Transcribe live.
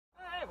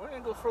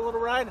going to go for a little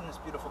ride in this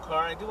beautiful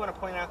car. I do want to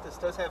point out this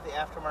does have the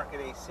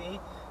aftermarket AC,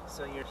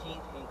 so your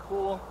heat and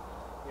cool,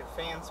 your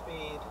fan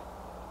speed,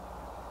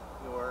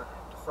 your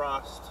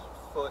defrost,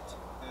 foot,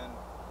 and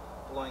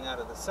blowing out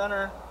of the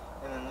center,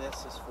 and then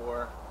this is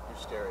for your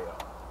stereo.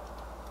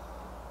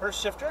 Hurst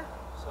shifter,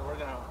 so we're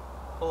going to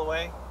pull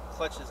away.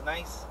 Clutch is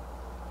nice,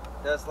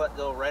 it does let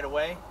go right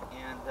away,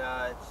 and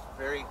it's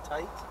very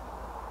tight.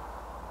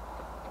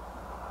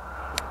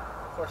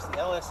 Of course, the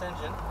LS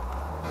engine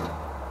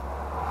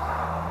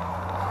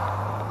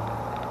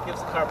gives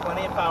the car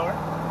plenty of power.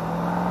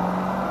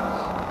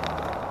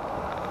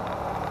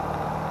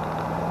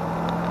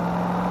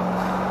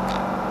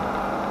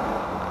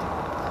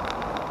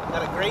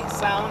 Got a great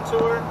sound to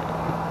her,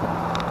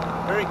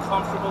 very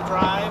comfortable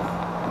drive.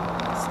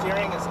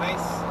 Steering is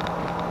nice,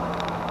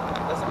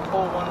 doesn't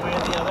pull one way or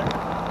the other.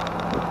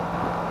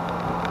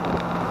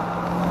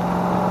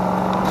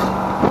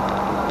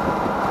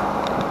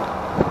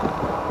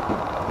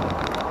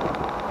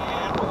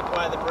 And we'll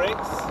apply the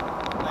brakes,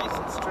 nice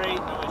and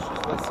straight, no issues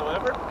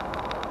whatsoever.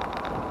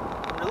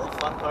 Really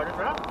fun car to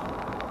drive.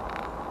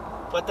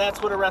 But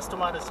that's what a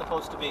Restomod is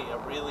supposed to be, a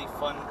really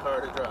fun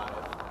car to drive.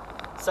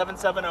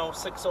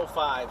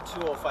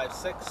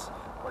 770-605-2056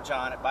 or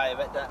John at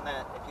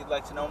buyavette.net. If you'd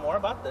like to know more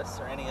about this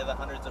or any of the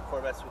hundreds of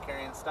Corvettes we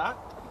carry in stock,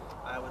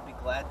 I would be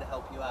glad to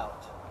help you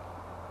out.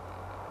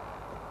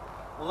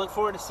 We'll look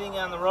forward to seeing you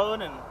on the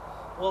road, and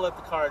we'll let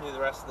the car do the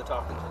rest of the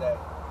talking today.